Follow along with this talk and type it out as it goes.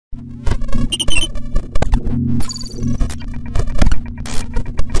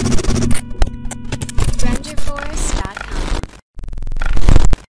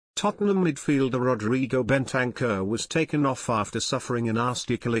Tottenham midfielder Rodrigo Bentancur was taken off after suffering a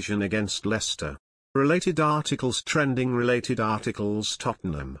nasty collision against Leicester. Related articles trending. Related articles.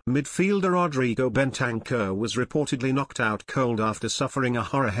 Tottenham midfielder Rodrigo Bentancur was reportedly knocked out cold after suffering a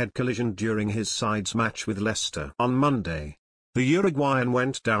horror head collision during his side's match with Leicester on Monday. The Uruguayan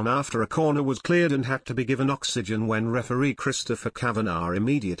went down after a corner was cleared and had to be given oxygen when referee Christopher Kavanagh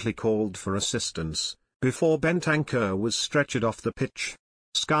immediately called for assistance, before Bentancur was stretchered off the pitch.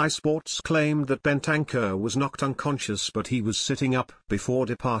 Sky Sports claimed that Bentancur was knocked unconscious but he was sitting up before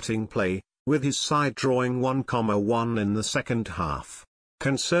departing play, with his side drawing 1-1 in the second half.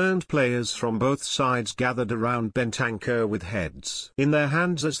 Concerned players from both sides gathered around Bentancur with heads in their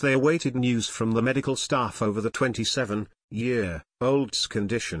hands as they awaited news from the medical staff over the 27-year-old's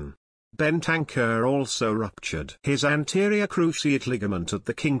condition. Bentancur also ruptured his anterior cruciate ligament at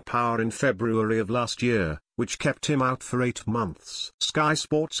the King Power in February of last year, which kept him out for 8 months. Sky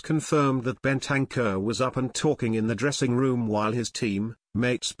Sports confirmed that Bentancur was up and talking in the dressing room while his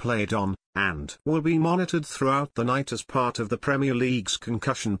teammates played on, and will be monitored throughout the night as part of the Premier League's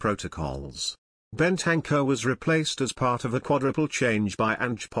concussion protocols. Bentancur was replaced as part of a quadruple change by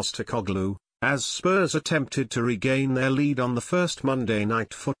Ange Postecoglou, as Spurs attempted to regain their lead on the first Monday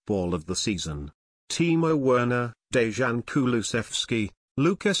Night Football of the season. Timo Werner, Dejan Kulusevski,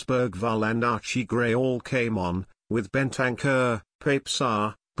 Lucas Bergvall and Archie Gray all came on, with Bentancur, Pape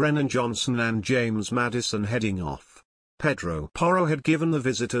Sarr, Brennan Johnson and James Maddison heading off. Pedro Porro had given the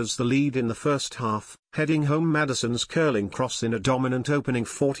visitors the lead in the first half, heading home Maddison's curling cross in a dominant opening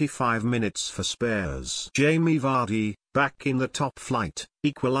 45 minutes for Spurs. Jamie Vardy, back in the top flight,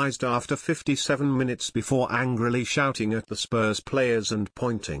 equalised after 57 minutes before angrily shouting at the Spurs players and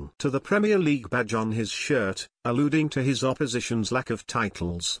pointing to the Premier League badge on his shirt, alluding to his opposition's lack of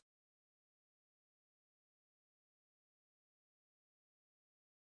titles.